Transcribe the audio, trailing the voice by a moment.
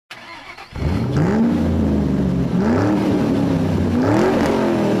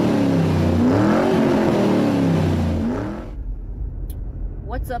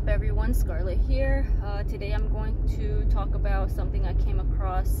What's up everyone, Scarlett here. Today I'm going to talk about something I came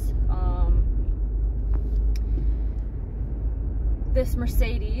across. This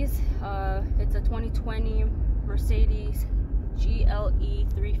Mercedes, it's a 2020 Mercedes GLE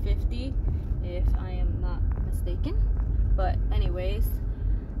 350 if I am not mistaken. But anyways,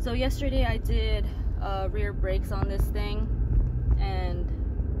 so yesterday I did rear brakes on this thing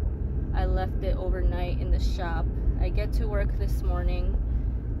and I left it overnight in the shop. I get to work this morning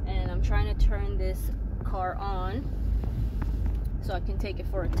and I'm trying to turn this car on so I can take it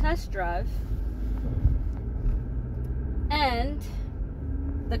for a test drive, and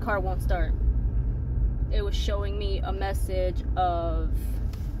the car won't start. It was showing me a message of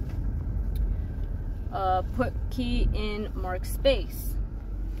put key in marked space,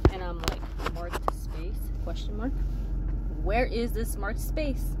 and I'm like, marked space, question mark? Where is this marked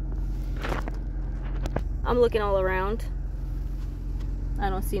space? I'm looking all around. I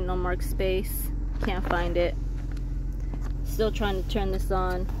don't see no marked space. Can't find it. Still trying to turn this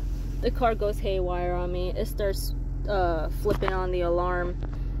on. The car goes haywire on me. It starts flipping on the alarm,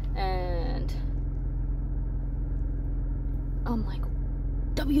 and I'm like,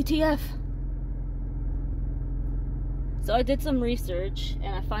 WTF? So I did some research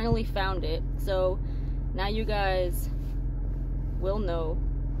and I finally found it. So now you guys will know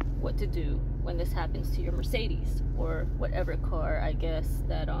what to do when this happens to your Mercedes or whatever car, I guess,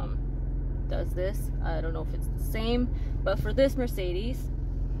 that does this. I don't know if it's the same, but for this Mercedes,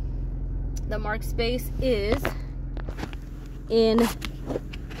 the marked space is in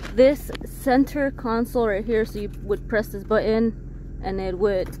this center console right here. So you would press this button and it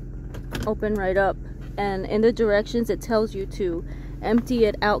would open right up, and in the directions it tells you to empty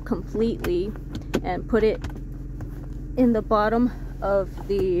it out completely and put it in the bottom of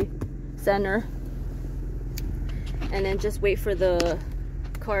the center, and then just wait for the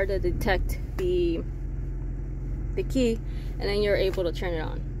car to detect the key, and then you're able to turn it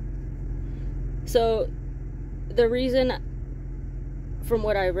on. So the reason, from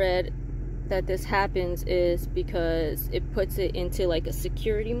what I read, that this happens is because it puts it into like a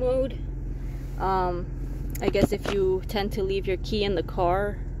security mode. I guess if you tend to leave your key in the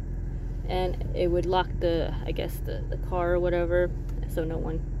car, and it would lock the, I guess, the car or whatever, so no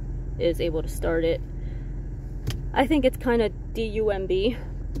one is able to start it. I think it's kind of DUMB,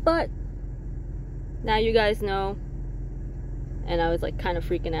 but now you guys know, and I was like kind of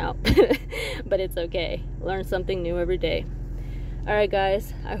freaking out, but it's okay. Learn something new every day. Alright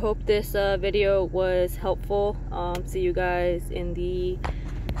guys, I hope this video was helpful. See you guys in the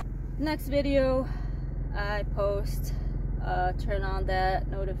next video I post. Turn on that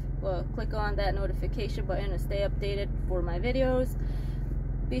click on that notification button to stay updated for my videos.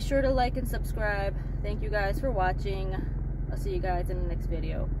 Be sure to like and subscribe. Thank you guys for watching. I'll see you guys in the next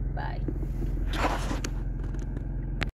video. Bye.